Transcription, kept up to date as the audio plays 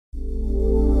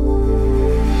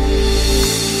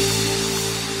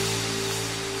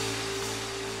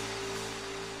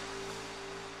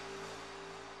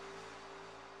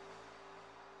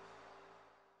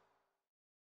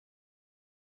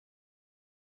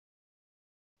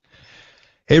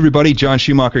Hey everybody, John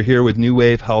Schumacher here with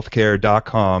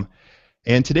NewWaveHealthcare.com.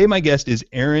 And today my guest is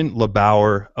Aaron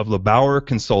LeBauer of LeBauer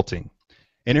Consulting.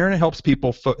 And Aaron helps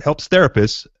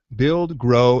therapists build,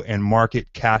 grow, and market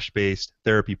cash-based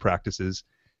therapy practices.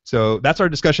 So that's our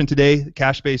discussion today,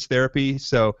 cash-based therapy.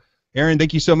 So Aaron,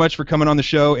 thank you so much for coming on the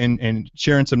show and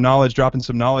sharing some knowledge, dropping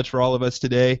some knowledge for all of us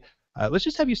today. Let's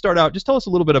just have you start out. Just tell us a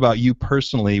little bit about you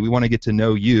personally. We want to get to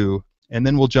know you, and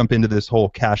then we'll jump into this whole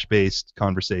cash-based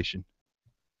conversation.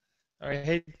 All right.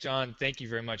 Hey, John, thank you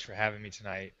very much for having me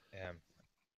tonight.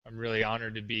 I'm really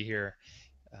honored to be here.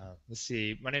 Let's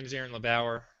see. My name is Aaron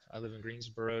LeBauer. I live in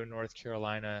Greensboro, North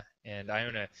Carolina, and I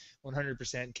own a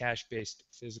 100% cash-based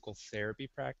physical therapy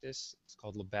practice. It's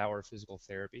called LeBauer Physical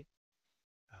Therapy.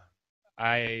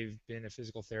 I've been a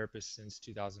physical therapist since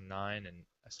 2009, and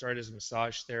I started as a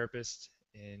massage therapist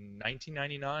in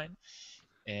 1999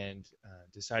 and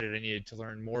decided I needed to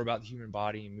learn more about the human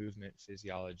body, movement,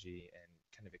 physiology, and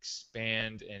kind of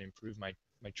expand and improve my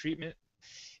treatment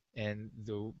and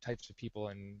the types of people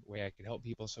and way I could help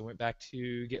people. So I went back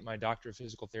to get my Doctor of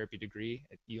Physical Therapy degree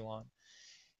at Elon.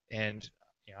 And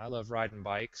I love riding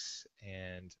bikes,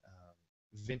 and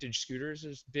vintage scooters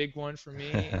is a big one for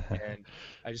me. And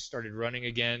I just started running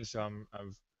again, so I'm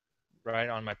right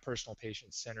on my personal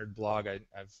patient-centered blog.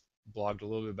 I've blogged a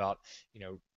little bit about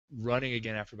running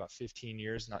again after about 15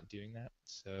 years not doing that.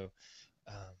 So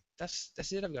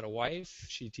that's it. I've got a wife.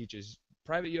 She teaches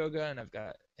private yoga,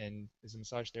 and as a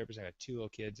massage therapist, I got 2 little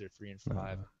kids. They're 3 and 5.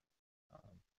 I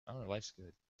don't know. Life's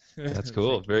good. That's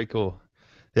cool. Very cool.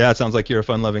 Yeah, it sounds like you're a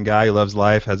fun-loving guy who loves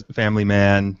life, has a family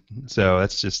man. So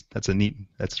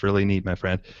that's really neat, my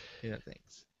friend. Yeah,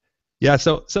 thanks. Yeah.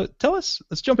 So tell us.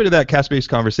 Let's jump into that cash-based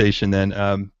conversation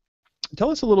then. Tell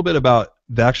us a little bit about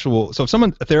the actual. So if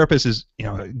a therapist is,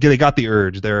 they got the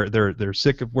urge. They're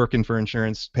sick of working for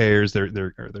insurance payers. They're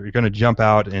going to jump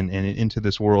out and into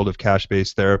this world of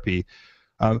cash-based therapy.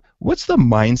 What's the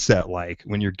mindset like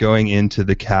when you're going into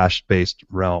the cash-based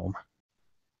realm?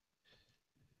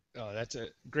 Oh, that's a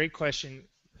great question.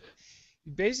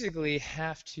 You basically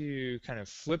have to kind of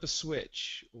flip a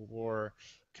switch or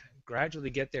kind of gradually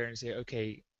get there and say,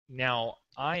 okay, now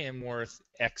I am worth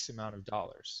X amount of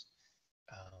dollars.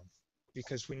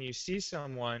 Because when you see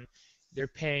someone, they're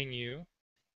paying you,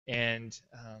 and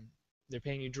they're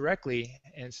paying you directly,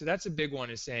 and so that's a big one,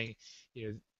 is saying,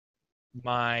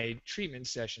 my treatment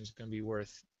session is going to be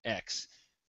worth X,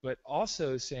 but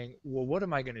also saying, well, what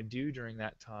am I going to do during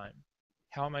that time?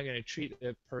 How am I going to treat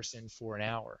a person for an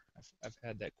hour? I've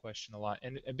had that question a lot,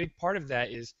 and a big part of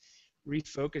that is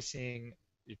refocusing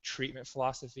your treatment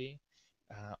philosophy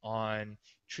on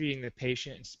treating the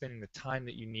patient and spending the time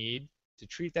that you need to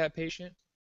treat that patient.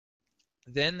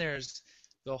 Then there's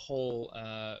the whole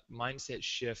mindset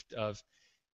shift of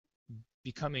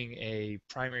becoming a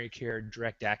primary care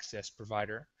direct access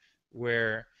provider,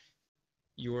 where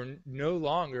you're no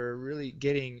longer really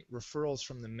getting referrals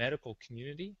from the medical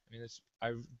community. I mean,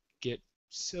 I get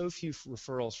so few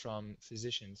referrals from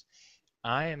physicians.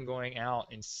 I am going out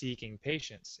and seeking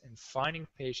patients and finding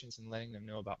patients and letting them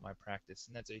know about my practice,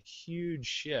 and that's a huge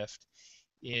shift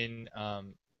in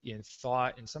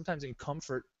thought and sometimes in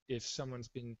comfort if someone's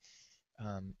been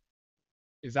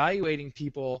evaluating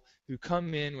people who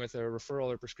come in with a referral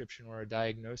or prescription or a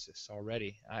diagnosis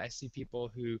already. I see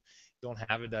people who don't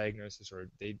have a diagnosis,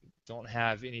 or they don't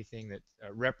have anything that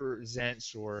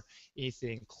represents or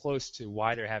anything close to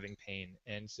why they're having pain,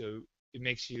 and so it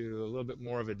makes you a little bit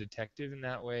more of a detective in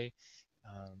that way.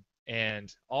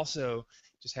 And also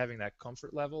just having that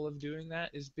comfort level of doing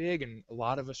that is big, and a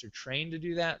lot of us are trained to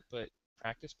do that, but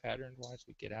practice pattern wise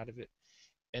we get out of it.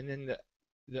 And then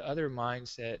the other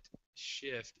mindset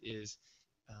shift is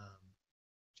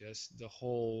just the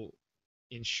whole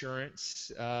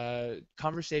insurance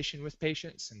conversation with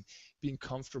patients and being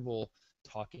comfortable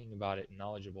talking about it and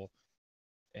knowledgeable,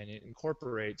 and it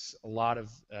incorporates a lot of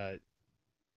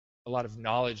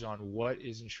knowledge on what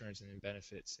is insurance and the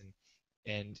benefits,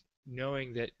 and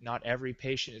knowing that not every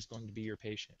patient is going to be your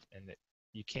patient, and that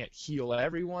you can't heal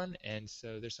everyone, and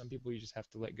so there's some people you just have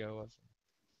to let go of.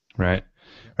 Right.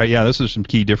 Right. Yeah, those are some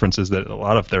key differences that a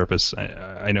lot of therapists,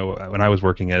 I know when I was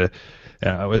working at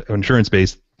an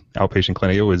insurance-based outpatient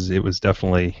clinic, it was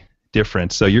definitely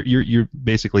different. So you're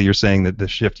basically saying that the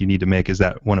shift you need to make is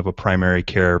that one of a primary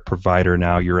care provider.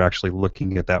 Now you're actually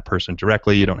looking at that person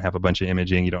directly. You don't have a bunch of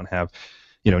imaging. You don't have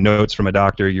notes from a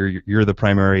doctor. You're the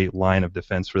primary line of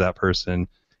defense for that person,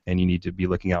 and you need to be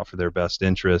looking out for their best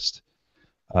interest.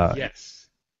 Yes.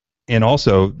 and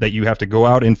also that you have to go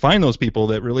out and find those people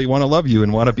that really want to love you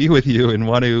and want to be with you and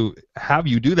want to have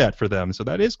you do that for them. So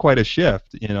that is quite a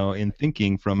shift, in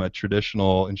thinking from a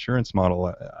traditional insurance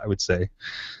model, I would say.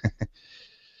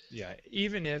 Yeah,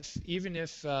 even if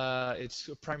it's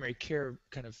a primary care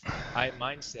kind of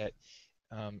mindset,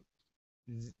 um,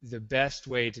 the best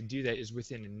way to do that is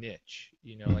within a niche.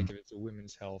 Mhm. Like if it's a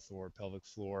women's health or pelvic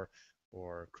floor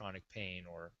or chronic pain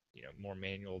or more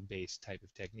manual based type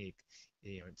of technique.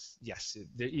 It's yes,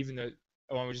 even though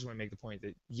I just want to make the point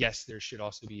that yes, there should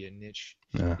also be a niche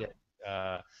Yeah.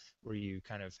 that where you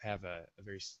kind of have a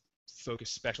very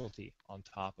focused specialty on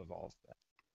top of all of that.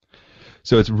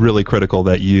 So it's really critical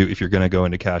that you, if you're going to go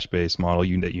into cash-based model,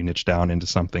 that you niche down into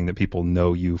something that people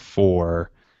know you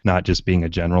for, not just being a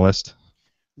generalist.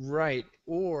 Right,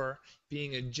 or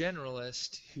being a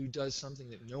generalist who does something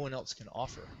that no one else can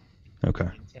offer Okay.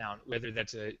 in town, whether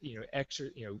that's a extra,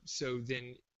 so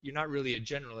then you're not really a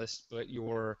generalist, but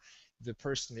you're the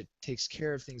person that takes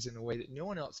care of things in a way that no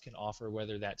one else can offer,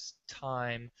 whether that's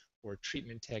time or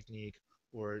treatment technique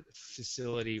or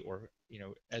facility, or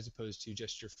as opposed to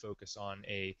just your focus on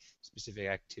a specific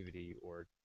activity or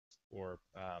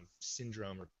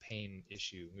syndrome or pain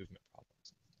issue, movement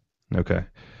problems. Okay.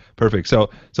 Perfect. So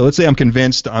let's say I'm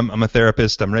convinced, I'm a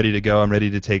therapist, I'm ready to go, I'm ready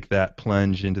to take that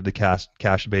plunge into the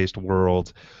cash-based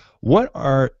world. What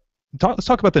are let's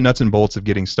talk about the nuts and bolts of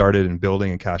getting started and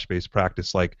building a cash-based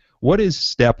practice. Like, what is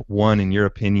step one in your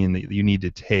opinion that you need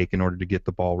to take in order to get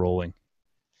the ball rolling?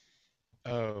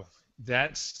 Oh,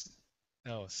 that's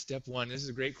step one. This is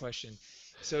a great question.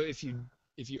 So if you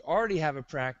already have a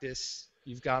practice,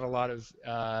 you've got a lot of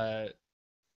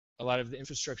the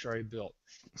infrastructure already built.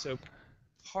 So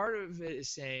part of it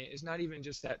is not even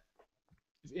just that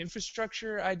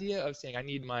infrastructure idea of saying I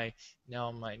need my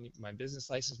business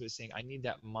license, but it's saying I need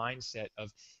that mindset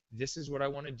of this is what I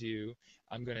want to do.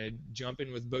 I'm going to jump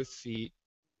in with both feet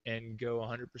and go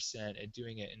 100% at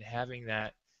doing it, and having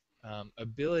that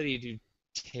ability to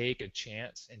take a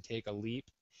chance and take a leap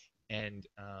and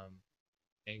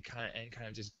kind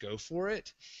of just go for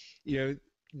it. You know,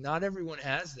 not everyone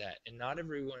has that, and not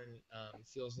everyone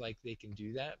feels like they can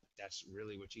do that. But that's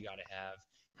really what you got to have,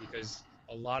 because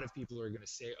a lot of people are going to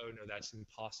say, "Oh no, that's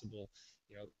impossible."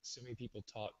 So many people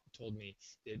told me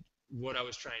that what I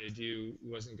was trying to do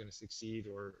wasn't going to succeed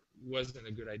or wasn't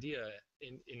a good idea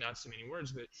in not so many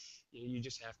words, but you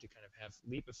just have to kind of have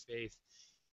leap of faith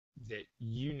that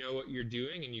you know what you're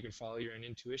doing and you can follow your own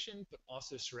intuition, but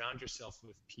also surround yourself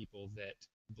with people that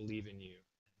believe in you.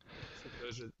 So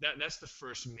that's the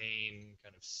first main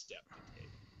kind of step to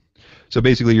take. So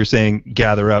basically, you're saying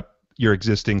gather up your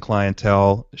existing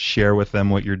clientele, share with them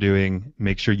what you're doing,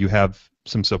 make sure you have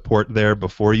some support there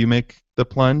before you make the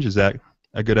plunge. Is that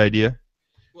a good idea?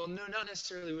 Well, no, not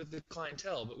necessarily with the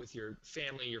clientele, but with your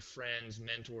family, your friends,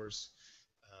 mentors.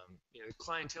 The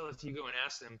clientele, if you go and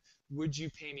ask them, would you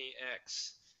pay me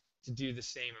X to do the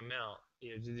same amount,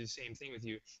 to do the same thing with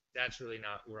you? That's really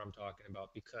not where I'm talking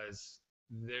about, because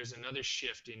there's another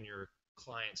shift in your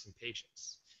clients and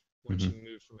patients. Once Mm-hmm. you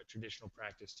move from a traditional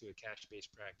practice to a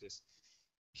cash-based practice,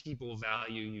 people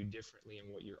value you differently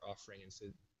in what you're offering, and so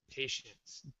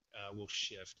patients will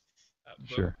shift.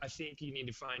 But Sure. I think you need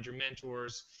to find your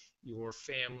mentors, your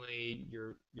family,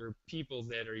 your people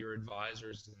that are your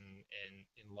advisors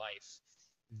in life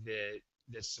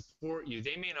that support you.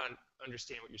 They may not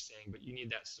understand what you're saying, but you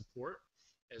need that support,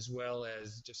 as well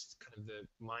as just kind of the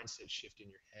mindset shift in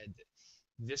your head that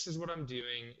this is what I'm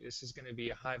doing. This is going to be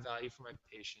a high value for my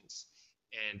patients,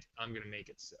 and I'm going to make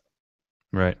it so.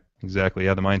 Right. Exactly.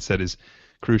 Yeah, the mindset is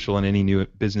crucial in any new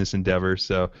business endeavor.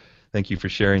 So, thank you for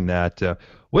sharing that.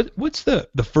 What's the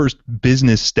first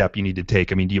business step you need to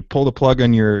take? I mean, do you pull the plug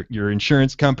on your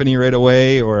insurance company right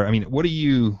away, or I mean, what do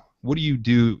you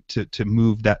do to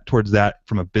move that towards that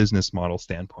from a business model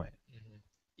standpoint? Mhm.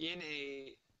 In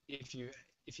a if you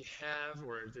if you have,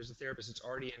 or if there's a therapist that's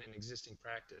already in an existing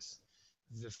practice,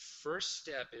 the first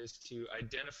step is to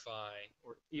identify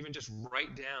or even just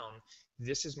write down,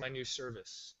 this is my new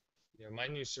service. My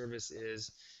new service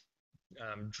is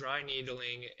dry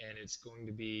needling, and it's going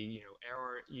to be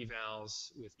hour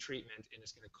evals with treatment, and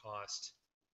it's going to cost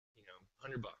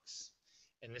 $100,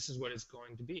 and this is what it's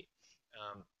going to be.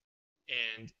 um,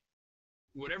 and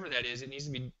whatever that is, it needs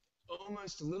to be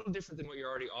almost a little different than what you're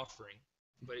already offering,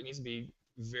 but it needs to be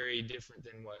very different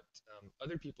than what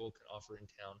other people can offer in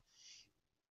town.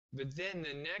 But then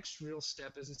the next real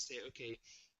step is to say, okay,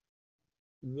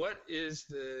 what is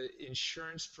the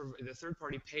third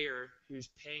party payer who's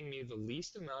paying me the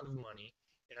least amount of money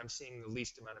and I'm seeing the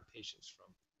least amount of patients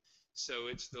from? So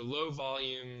it's the low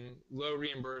volume, low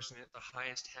reimbursement, the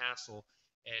highest hassle,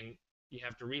 and you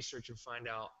have to research and find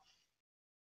out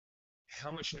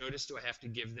how much notice do I have to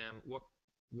give them?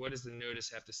 What does the notice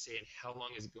have to say, and how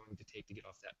long is it going to take to get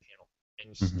off that panel?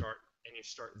 And Hmm. you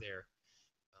start there,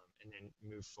 and then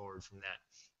move forward from that.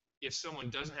 If someone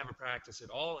doesn't have a practice at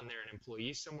all and they're an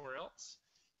employee somewhere else,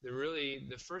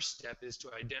 the first step is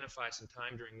to identify some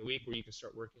time during the week where you can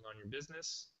start working on your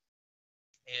business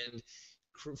and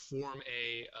form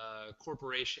a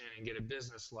corporation and get a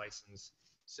business license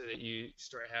so that you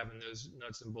start having those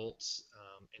nuts and bolts,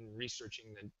 and researching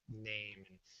the name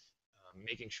and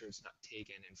making sure it's not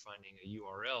taken and finding a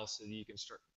URL so that you can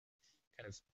start kind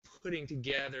of putting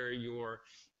together your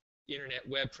internet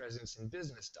web presence and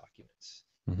business documents.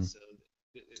 Hmm. So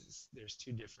there's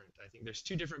two different, I think there's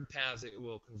two different paths that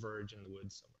will converge in the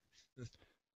woods somewhere.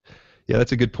 Yeah,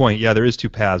 that's a good point. Yeah, there is two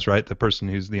paths, right? The person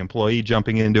who's the employee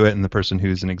jumping into it and the person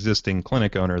who's an existing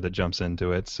clinic owner that jumps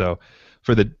into it. So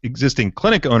for the existing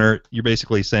clinic owner, you're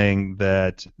basically saying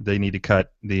that they need to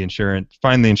cut the insurance,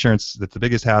 find the insurance that's the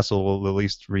biggest hassle, the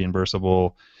least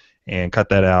reimbursable, and cut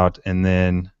that out. And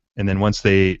then once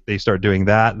they start doing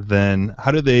that, then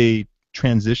how do they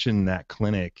transition that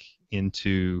clinic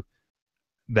into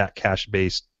that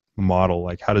cash-based model?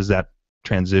 Like how does that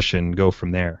transition go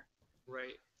from there?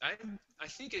 Right. I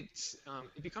think it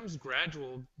becomes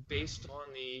gradual based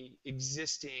on the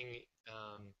existing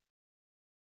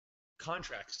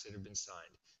contracts that have been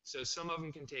signed. So some of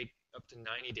them can take up to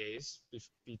 90 days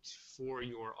before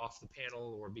you're off the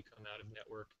panel or become out of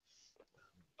network.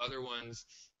 Other ones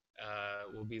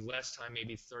will be less time,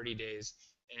 maybe 30 days.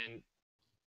 And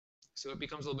so it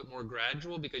becomes a little bit more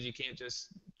gradual because you can't just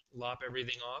lop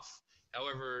everything off.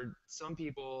 However, some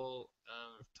people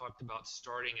have talked about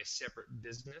starting a separate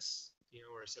business,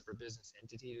 or a separate business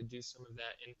entity to do some of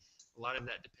that. And a lot of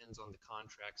that depends on the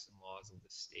contracts and laws of the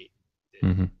state that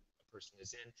Hmm. a person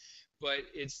is in. But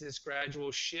it's this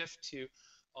gradual shift to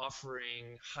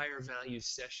offering higher value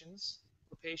sessions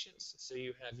for patients. So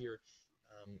you have your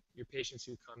patients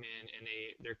who come in and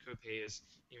their copay is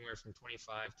anywhere from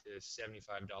 $25 to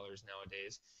 $75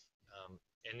 nowadays,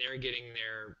 and they're getting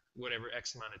their whatever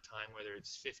X amount of time, whether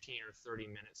it's 15 or 30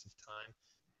 minutes of time,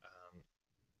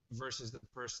 versus the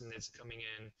person that's coming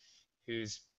in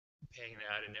who's paying an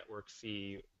out-of-network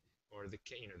fee or the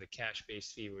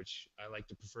cash-based fee, which I like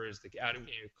to prefer is the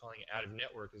calling it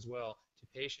out-of-network as well to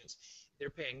patients. They're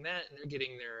paying that and they're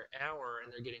getting their hour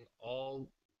and they're getting all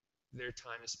their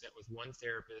time is spent with one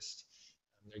therapist.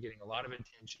 They're getting a lot of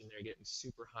attention. They're getting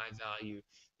super high value.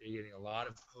 They're getting a lot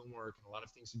of homework and a lot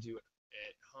of things to do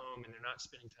at home, and they're not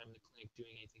spending time in the clinic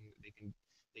doing anything that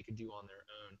they could do on their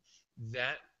own.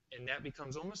 That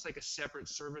becomes almost like a separate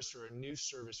service or a new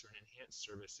service or an enhanced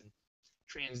service, and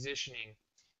transitioning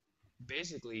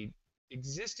basically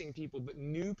existing people but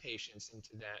new patients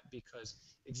into that, because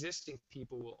existing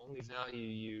people will only value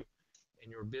you and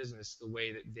your business the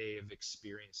way that they have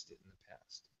experienced it in the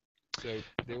past.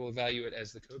 So they will value it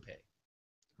as the copay.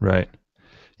 Right.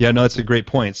 Yeah, no, that's a great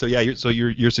point. So yeah,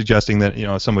 you're suggesting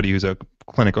that somebody who's a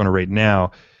clinic owner right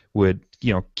now would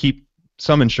keep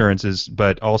some insurances,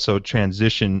 but also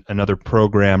transition another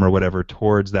program or whatever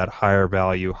towards that higher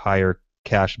value, higher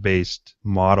cash based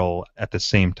model at the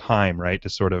same time, right? To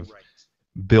sort of Right.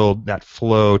 build that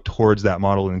flow towards that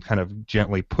model and kind of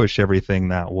gently push everything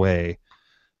that way.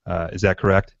 Is that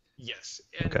correct? Yes.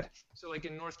 Okay. And so, like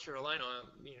in North Carolina,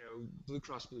 Blue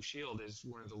Cross Blue Shield is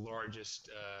one of the largest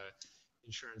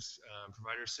insurance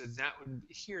providers. So that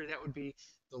would be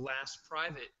the last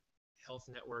private health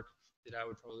network that I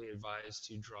would probably advise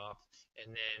to drop,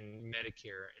 and then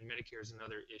Medicare. And Medicare is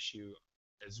another issue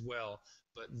as well.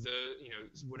 But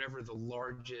whatever the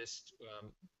largest,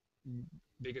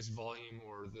 biggest volume,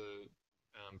 or the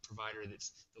provider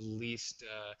that's the least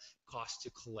cost to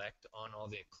collect on all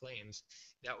the claims,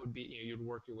 that would be, you'd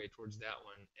work your way towards that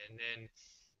one. And then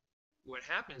what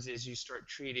happens is you start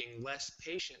treating less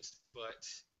patients, but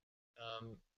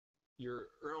um, you're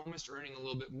almost earning a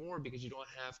little bit more because you don't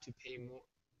have to pay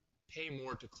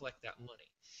more to collect that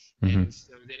money. Hmm. And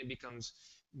so then it becomes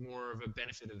more of a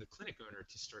benefit of the clinic owner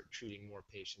to start treating more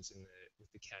patients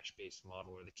with the cash-based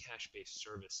model or the cash-based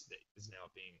service that is now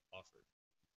being offered.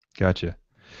 Gotcha.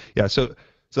 Yeah, so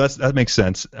that makes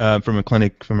sense from a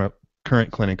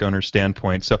current clinic owner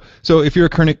standpoint. So if you're a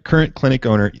current clinic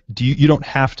owner, you don't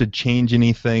have to change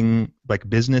anything like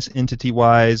business entity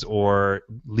wise or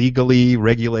legally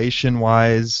regulation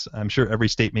wise. I'm sure every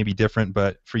state may be different,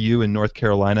 but for you in North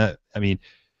Carolina, I mean,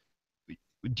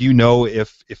 do you know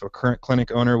if a current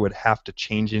clinic owner would have to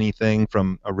change anything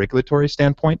from a regulatory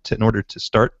standpoint in order to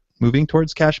start moving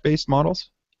towards cash based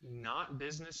models? Not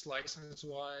business license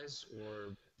wise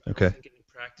or I was Okay. thinking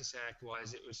Practice Act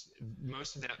wise, it was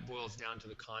most of that boils down to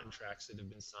the contracts that have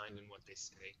been signed and what they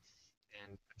say.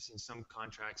 And I've seen some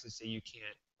contracts that say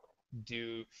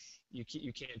do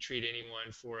you can't treat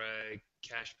anyone for a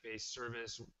cash-based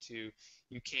service to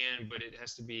you can, but it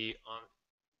has to be on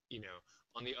you know,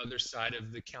 on the other side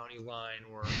of the county line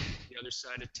or the other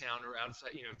side of town or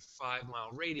outside, 5 mile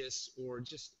radius, or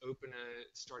just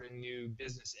start a new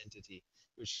business entity,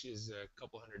 which is a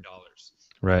couple $100s.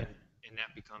 Right. And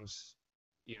that becomes,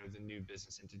 the new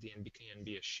business entity and can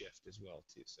be a shift as well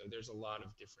too. So there's a lot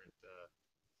of different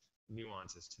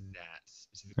nuances to that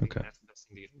specifically, Okay. and that's the best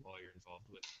thing to get a lawyer involved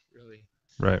with, really.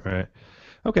 Right. Right.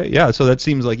 Okay. Yeah. So that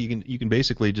seems like you can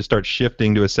basically just start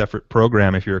shifting to a separate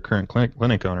program if you're a current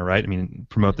clinic owner, right? I mean,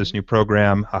 promote this Hmm. new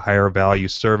program, a higher value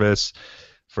service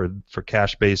for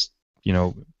cash based, you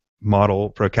know,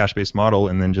 model for a cash based model,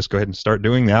 and then just go ahead and start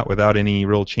doing that without any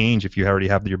real change if you already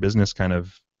have your business kind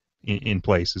of in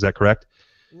place. Is that correct?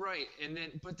 Right, and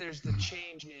then but there's the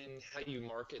change in how you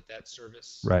market that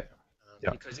service, Right. Yeah.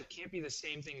 because it can't be the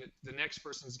same thing that the next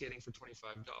person's getting for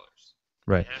 $25.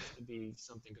 It Right. has to be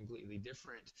something completely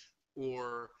different,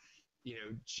 or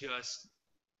just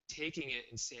taking it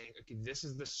and saying, okay, this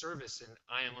is the service, and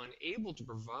I am unable to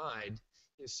provide.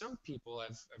 Some people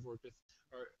I've worked with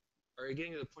are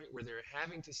getting to the point where they're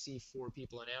having to see 4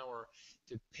 people an hour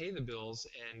to pay the bills,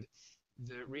 and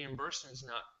the reimbursement is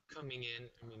not coming in.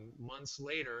 I mean, months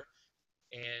later,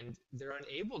 and they're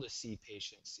unable to see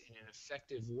patients in an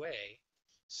effective way.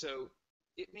 So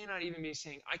it may not even be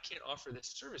saying, I can't offer this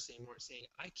service anymore. It's saying,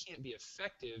 I can't be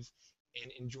effective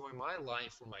and enjoy my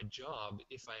life or my job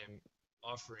if I am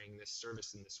offering this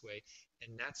service in this way.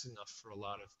 And that's enough for a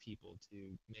lot of people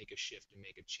to make a shift and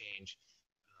make a change,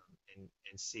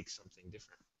 and seek something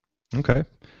different. Okay.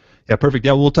 Yeah, perfect.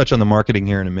 Yeah, we'll touch on the marketing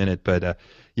here in a minute, but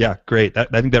yeah, great. I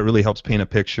think that really helps paint a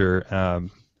picture,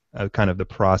 kind of the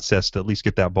process to at least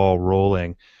get that ball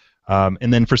rolling.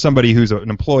 And then for somebody who's an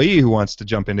employee who wants to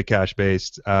jump into cash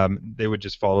based, they would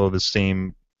just follow the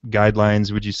same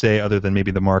guidelines, would you say, other than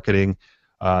maybe the marketing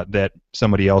that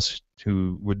somebody else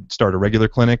who would start a regular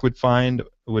clinic would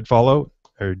follow?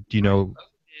 Or do you Right. know?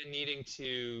 Other than needing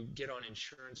to get on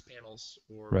insurance panels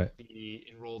or Right. be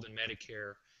enrolled in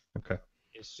Medicare, Okay.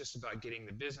 it's just about getting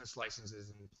the business licenses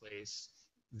in place,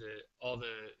 all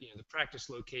the practice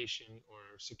location or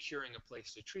securing a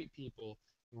place to treat people,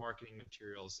 marketing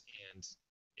materials, and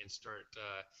start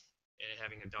and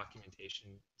having a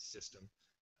documentation system,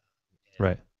 and,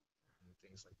 Right. and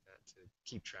things like that to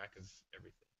keep track of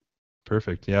everything.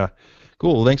 Perfect. Yeah.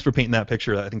 Cool. Well, thanks for painting that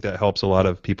picture. I think that helps a lot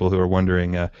of people who are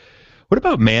wondering. What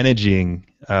about managing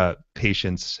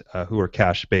patients who are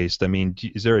cash based? I mean,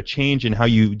 is there a change in how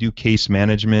you do case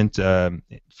management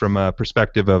from a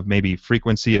perspective of maybe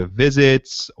frequency of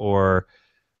visits, or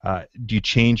do you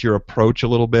change your approach a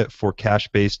little bit for cash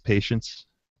based patients?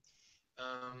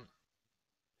 Um,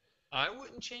 I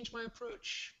wouldn't change my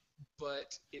approach,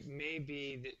 but it may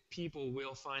be that people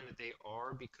will find that they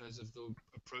are because of the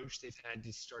approach they've had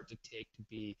to start to take to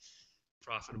be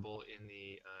profitable in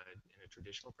a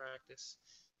traditional practice.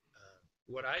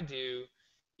 What I do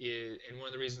is, and one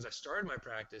of the reasons I started my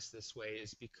practice this way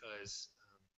is because,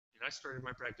 and I started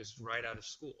my practice right out of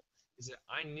school, is that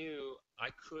I knew I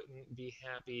couldn't be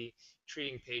happy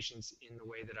treating patients in the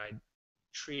way that I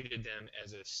treated them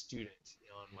as a student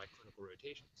on my clinical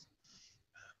rotations.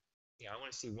 I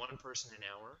want to see one person an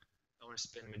hour. I want to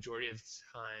spend the majority of the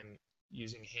time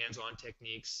using hands-on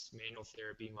techniques, manual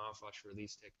therapy, myofascial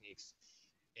release techniques,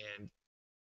 and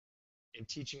I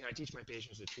teach my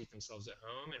patients to treat themselves at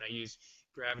home, and I use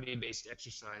gravity-based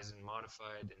exercise and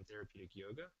modified and therapeutic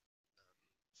yoga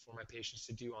for my patients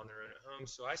to do on their own at home.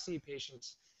 So I see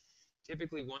patients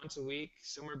typically once a week,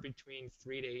 somewhere between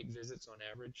 3 to 8 visits on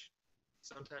average,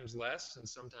 sometimes less and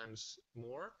sometimes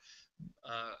more.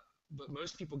 Uh, but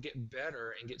most people get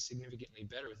better and get significantly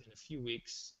better within a few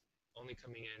weeks, only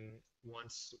coming in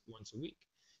once a week.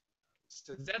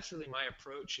 So that's really my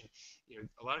approach, and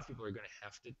a lot of people are going to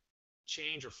have to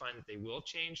change or find that they will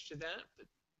change to that. But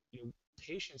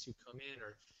patients who come in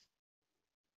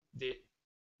they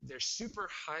they're super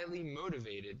highly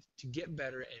motivated to get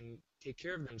better and take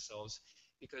care of themselves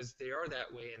because they are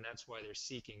that way, and that's why they're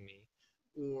seeking me,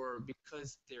 or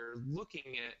because they're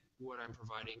looking at what I'm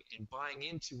providing and buying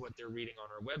into what they're reading on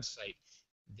our website.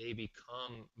 They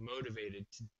become motivated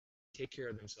to take care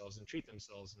of themselves and treat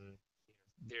themselves, and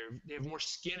they have more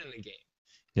skin in the game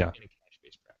Yeah. in a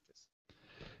cash-based practice.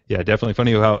 Yeah, definitely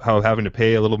funny how having to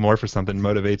pay a little more for something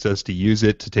motivates us to use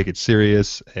it, to take it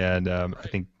serious, and I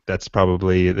Right. think that's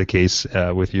probably the case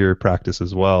with your practice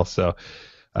as well. So,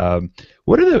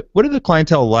 what are the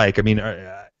clientele like? I mean,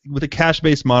 with a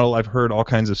cash-based model, I've heard all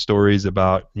kinds of stories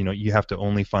about, you have to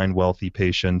only find wealthy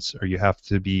patients, or you have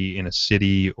to be in a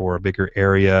city or a bigger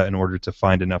area in order to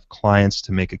find enough clients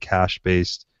to make a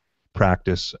cash-based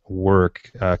practice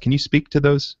work. Can you speak to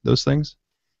those things?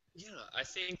 Yeah, I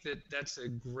think that that's um,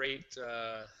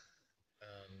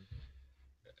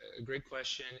 a great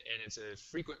question, and it's a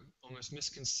frequent, almost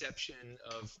misconception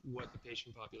of what the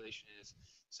patient population is.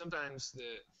 Sometimes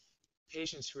the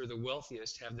patients who are the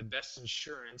wealthiest have the best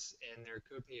insurance, and their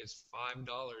copay is $5,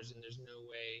 and there's no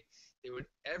way they would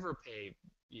ever pay,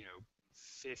 you know,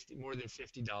 50 more than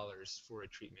 $50 for a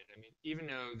treatment. I mean, even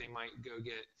though they might go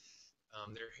get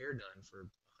their hair done for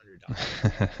 $100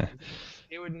 or something,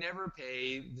 they would never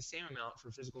pay the same amount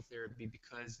for physical therapy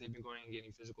because they've been going and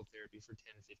getting physical therapy for $10,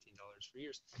 $15 for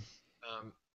years.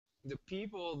 Um, the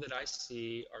people that I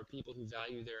see are people who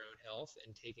value their own health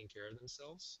and taking care of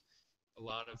themselves. A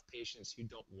lot of patients who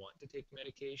don't want to take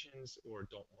medications or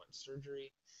don't want surgery,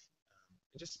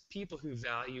 and just people who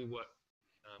value what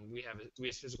we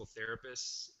as physical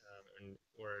therapists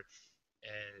or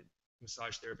and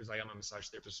massage therapists, like I'm a massage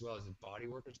therapist as well as body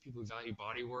workers, people who value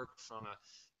body work from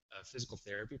a physical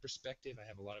therapy perspective. I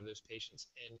have a lot of those patients,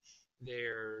 and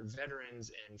they're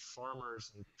veterans and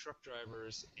farmers and truck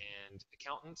drivers and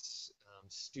accountants,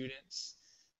 students,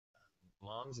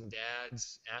 moms and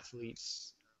dads,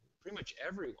 athletes, pretty much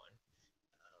everyone.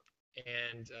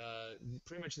 And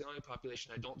pretty much the only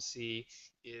population I don't see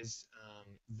is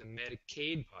the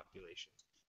Medicaid population,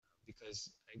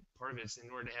 because part of it is in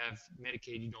order to have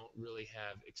Medicaid, you don't really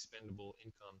have expendable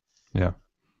income. Yeah.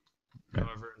 Right.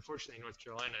 However, unfortunately, in North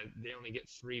Carolina, they only get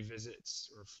three visits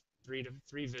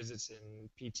in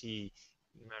PT,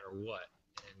 no matter what,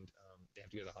 and they have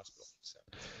to go to the hospital.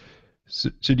 So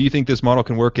do you think this model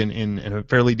can work in a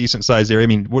fairly decent sized area? I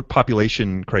mean, what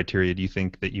population criteria do you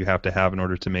think that you have to have in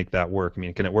order to make that work? I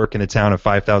mean, can it work in a town of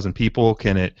 5,000 people?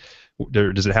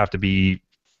 Does it have to be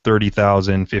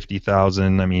 30,000,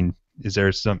 50,000? I mean, is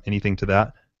there anything to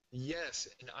that? Yes,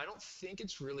 and I don't think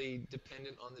it's really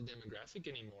dependent on the demographic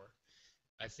anymore.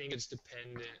 I think it's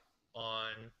dependent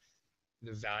on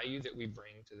the value that we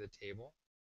bring to the table,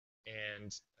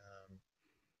 and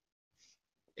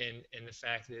and the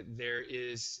fact that there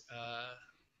is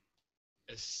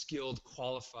a skilled,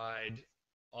 qualified,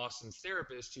 awesome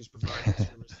therapist who's providing a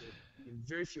service that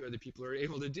very few other people are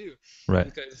able to do, Right.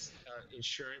 because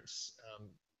insurance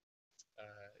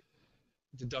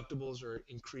deductibles are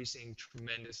increasing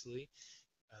tremendously.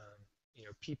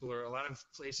 People are a lot of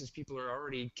places. People are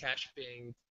already cash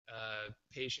paying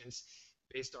patients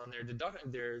based on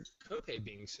their copay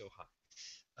being so high.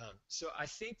 So I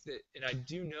think that, and I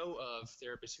do know of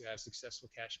therapists who have successful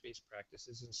cash-based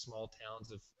practices in small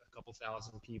towns of a couple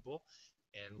thousand people,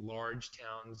 and large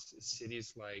towns,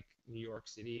 cities like New York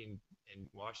City and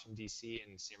Washington D.C.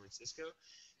 and San Francisco,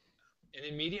 and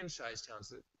in medium-sized towns.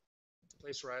 The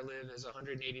place where I live is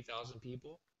 180,000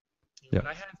 people. Yeah. But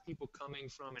I have people coming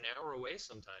from an hour away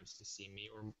sometimes to see me,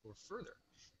 or further,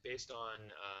 based on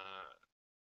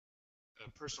a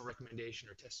personal recommendation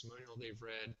or testimonial they've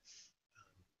read.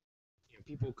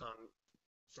 People come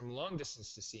from long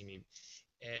distance to see me,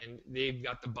 and they've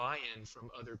got the buy-in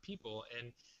from other people.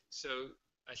 And so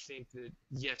I think that,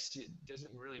 yes, it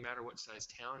doesn't really matter what size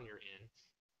town you're in.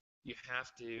 You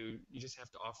just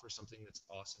have to offer something that's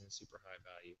awesome and super high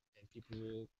value, and people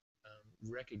will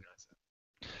recognize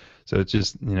that. So it's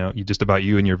just, you just about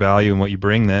you and your value and what you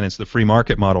bring. Then it's the free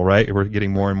market model, right? We're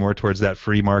getting more and more towards that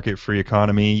free market, free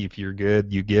economy. If you're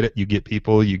good, you get it. You get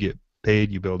people, you get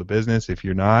paid, you build a business. If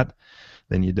you're not,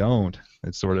 then you don't.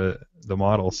 It's sort of the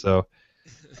model.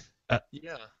 Uh,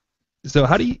 Yeah. so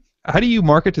how do you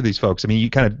market to these folks? I mean, you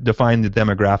kind of defined the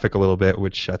demographic a little bit,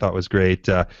 which I thought was great.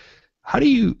 How do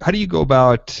you go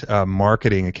about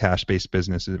marketing a cash based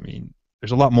business? I mean,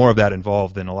 there's a lot more of that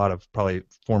involved than a lot of probably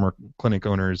former clinic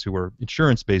owners who were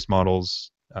insurance based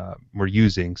models were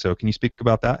using. So can you speak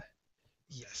about that?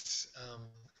 Yes.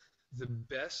 The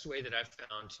best way that I've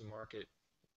found to market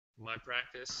my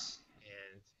practice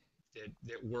and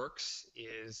that works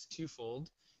is twofold.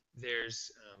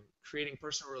 There's creating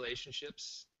personal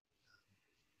relationships.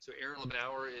 So Aaron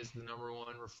LeBauer is the number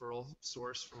one referral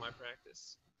source for my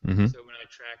practice. Mm-hmm. So when I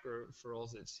track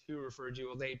referrals, it's who referred you.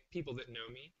 Well, people that know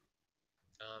me.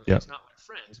 And Yep. it's not my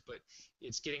friends, but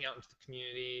it's getting out into the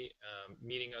community,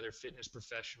 meeting other fitness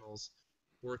professionals,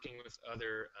 working with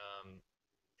other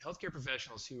healthcare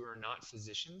professionals who are not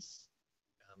physicians,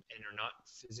 and are not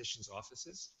physicians'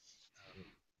 offices. Um,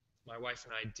 my wife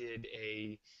and I did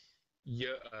a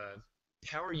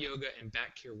power yoga and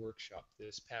back care workshop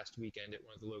this past weekend at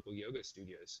one of the local yoga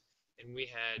studios. And we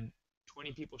had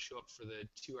 20 people show up for the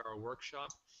 2-hour workshop.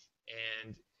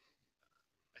 And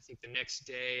think the next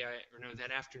day, or no,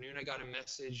 that afternoon, I got a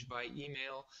message by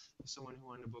email of someone who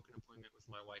wanted to book an appointment with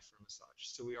my wife for a massage.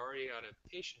 So we already got a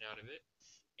patient out of it,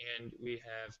 and we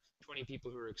have 20 people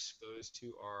who are exposed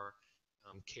to our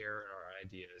care and our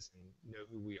ideas and know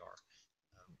who we are.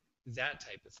 That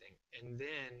type of thing. And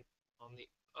then on the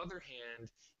other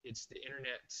hand, it's the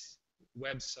internet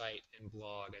website and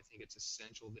blog. I think it's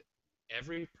essential that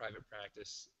every private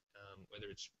practice, whether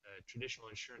it's traditional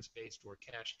insurance based or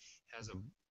cash, has a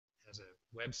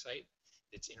website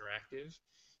that's interactive,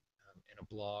 and a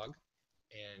blog,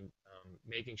 and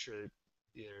making sure that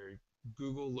their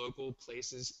Google local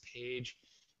places page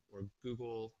or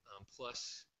Google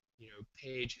Plus,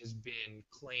 page has been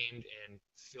claimed and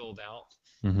filled out,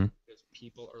 Hmm. because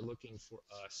people are looking for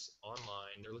us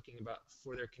online. They're looking about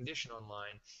for their condition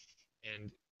online,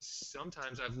 and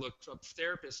sometimes I've looked up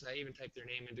therapists and I even type their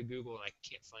name into Google and I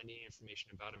can't find any information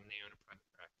about them, and they own a private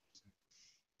practice. And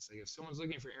it's like if someone's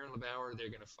looking for Aaron LeBauer, they're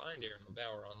going to find Aaron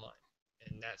LeBauer online,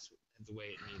 and that's the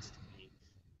way it needs to be,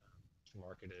 to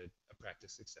market a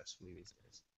practice successfully these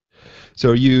days.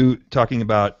 So are you talking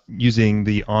about using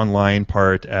the online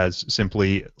part as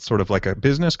simply sort of like a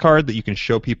business card that you can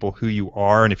show people who you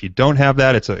are, and if you don't have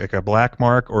that, it's like a black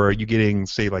mark, or are you getting,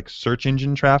 say, like search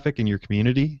engine traffic in your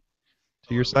community to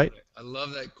Oh, your I love site? that. I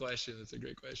love that question. That's a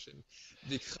great question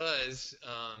because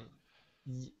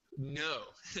no.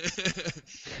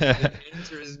 The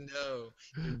answer is no.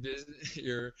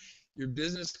 Your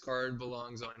business card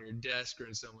belongs on your desk or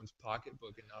in someone's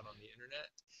pocketbook and not on the internet.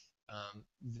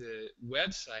 The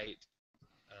website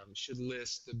should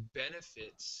list the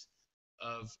benefits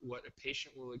of what a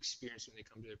patient will experience when they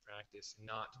come to their practice,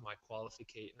 not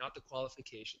the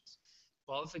qualifications.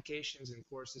 Qualifications and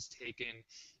courses taken,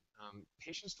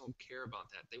 patients don't care about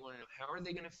that. They want to know how are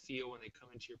they going to feel when they come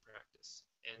into your practice,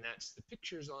 and that's the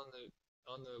pictures on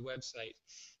the website,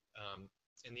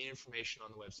 and the information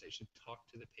on the website should talk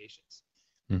to the patients.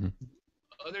 Hmm.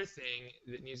 Other thing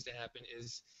that needs to happen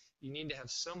is you need to have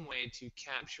some way to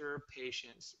capture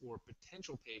patients or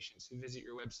potential patients who visit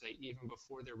your website even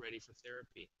before they're ready for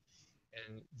therapy.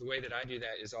 And the way that I do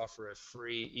that is offer a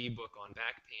free ebook on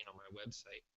back pain on my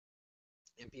website.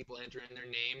 And people enter in their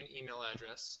name and email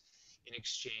address in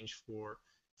exchange for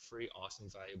free, awesome,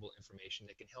 valuable information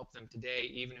that can help them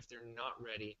today, even if they're not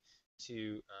ready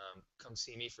to come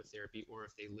see me for therapy, or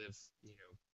if they live,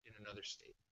 in another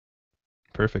state.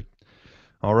 Perfect.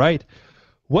 All right.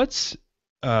 What's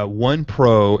one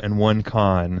pro and one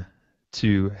con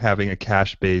to having a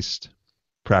cash-based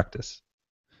practice?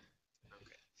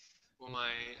 Okay. Well,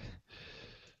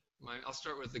 I'll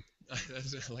start with the.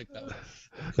 I like that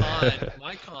one.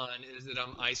 My con is that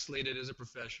I'm isolated as a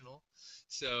professional,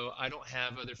 so I don't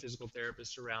have other physical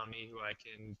therapists around me who I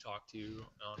can talk to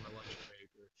on my lunch break,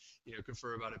 or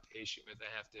confer about a patient with.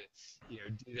 I have to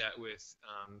do that with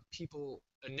people.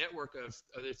 A network of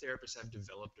other therapists I've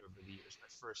developed over the years.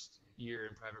 My first year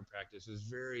in private practice was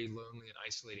very lonely and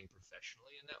isolating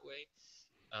professionally in that way.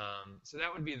 So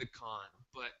that would be the con,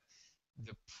 but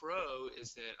the pro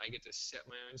is that I get to set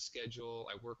my own schedule.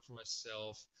 I work for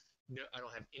myself. No, I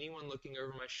don't have anyone looking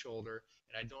over my shoulder,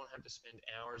 and I don't have to spend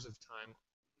hours of time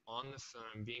on the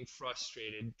phone being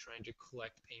frustrated trying to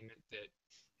collect payment that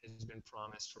has been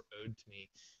promised or owed to me.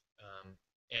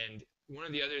 And one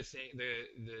of the other things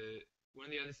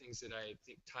that I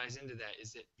think ties into that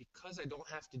is that because I don't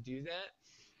have to do that,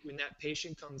 when that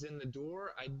patient comes in the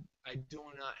door, I do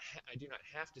not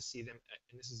have to see them,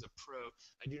 and this is a pro.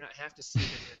 I do not have to see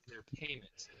them at their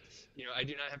payment. I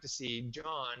do not have to see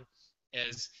John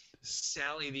as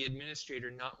Sally, the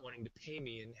administrator, not wanting to pay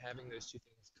me, and having those two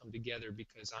things come together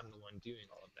because I'm the one doing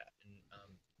all of that. And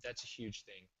that's a huge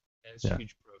thing. And it's a Yeah.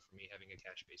 huge pro for me having a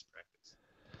cash-based practice.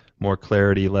 More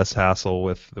clarity, less hassle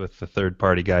with the third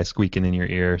party guy squeaking in your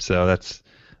ear. So that's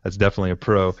definitely a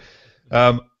pro.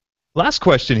 Um, Last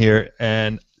question here,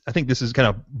 and I think this is kind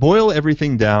of boil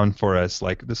everything down for us.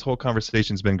 Like this whole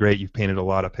conversation's been great. You've painted a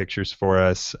lot of pictures for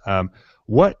us.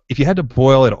 What if you had to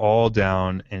boil it all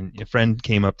down, and a friend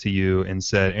came up to you and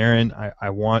said, "Aaron,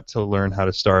 I want to learn how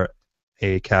to start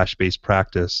a cash-based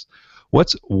practice."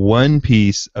 What's one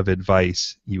piece of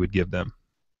advice you would give them?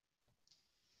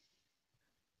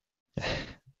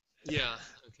 Yeah.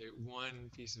 Okay. One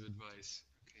piece of advice.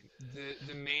 Okay.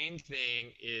 The main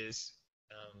thing is,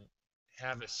 um,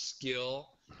 have a skill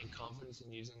and confidence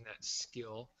in using that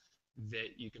skill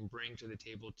that you can bring to the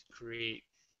table to create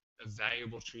a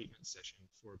valuable treatment session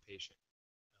for a patient.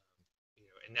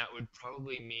 And that would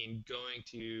probably mean going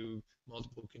to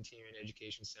multiple continuing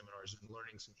education seminars and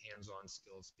learning some hands-on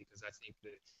skills, because I think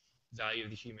the value of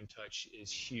the human touch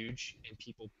is huge, and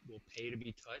people will pay to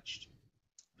be touched.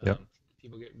 Yep. Um,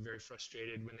 people get very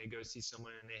frustrated when they go see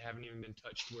someone and they haven't even been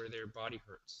touched where their body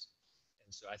hurts.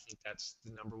 And so I think that's the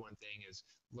number one thing is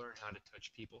learn how to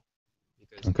touch people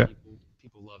because Okay.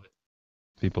 people love it.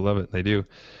 People love it. They do.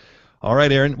 All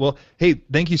right, Aaron. Well, hey,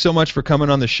 thank you so much for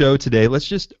coming on the show today. Let's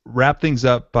just wrap things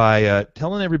up by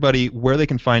telling everybody where they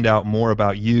can find out more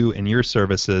about you and your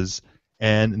services,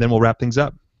 and then we'll wrap things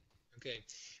up. Okay,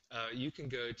 you can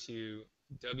go to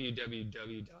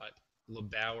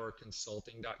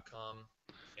www.lebauerconsulting.com,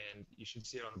 and you should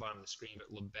see it on the bottom of the screen.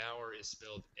 But LeBauer is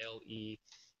spelled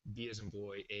L-E-B as in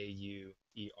boy,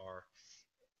 A-U-E-R,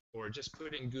 or just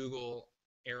put in Google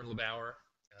Aaron LeBauer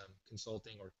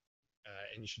Consulting,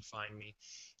 and you should find me.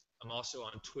 I'm also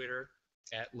on Twitter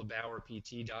at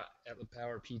LeBauerPT,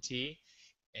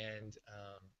 and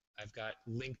I've got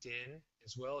LinkedIn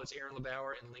as well as Aaron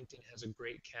LeBauer, and LinkedIn has a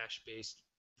great cash-based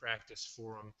practice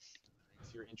forum.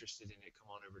 If you're interested in it, come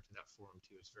on over to that forum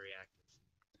too. It's very active.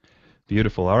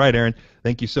 Beautiful. All right, Aaron.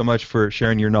 Thank you so much for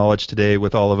sharing your knowledge today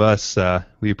with all of us.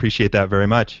 We appreciate that very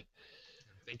much.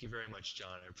 Thank you very much,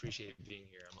 John. I appreciate being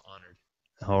here. I'm honored.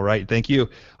 All right, thank you.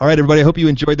 All right, everybody, I hope you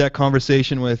enjoyed that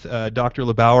conversation with Dr.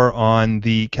 LeBauer on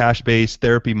the cash-based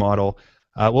therapy model.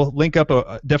 We'll link up,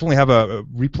 definitely have a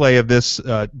replay of this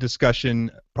discussion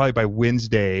probably by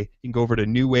Wednesday. You can go over to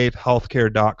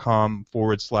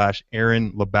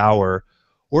newwavehealthcare.com/Aaron LeBauer,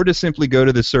 or just simply go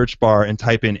to the search bar and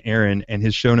type in Aaron, and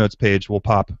his show notes page will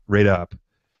pop right up.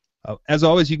 As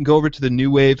always, you can go over to the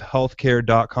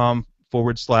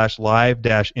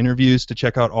newwavehealthcare.com/live-interviews to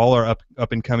check out all our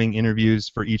up and coming interviews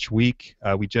for each week.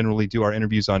 We generally do our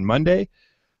interviews on Monday.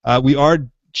 We are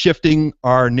shifting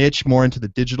our niche more into the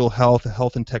digital health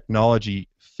and technology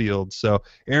field. So,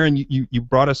 Aaron, you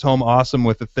brought us home awesome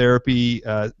with the therapy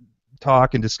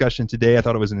talk and discussion today. I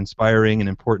thought it was an inspiring and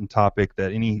important topic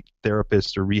that any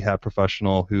therapist or rehab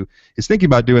professional who is thinking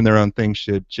about doing their own thing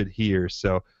should hear.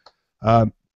 So.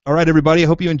 All right, everybody, I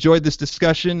hope you enjoyed this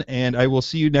discussion, and I will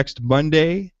see you next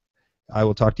Monday. I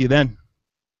will talk to you then.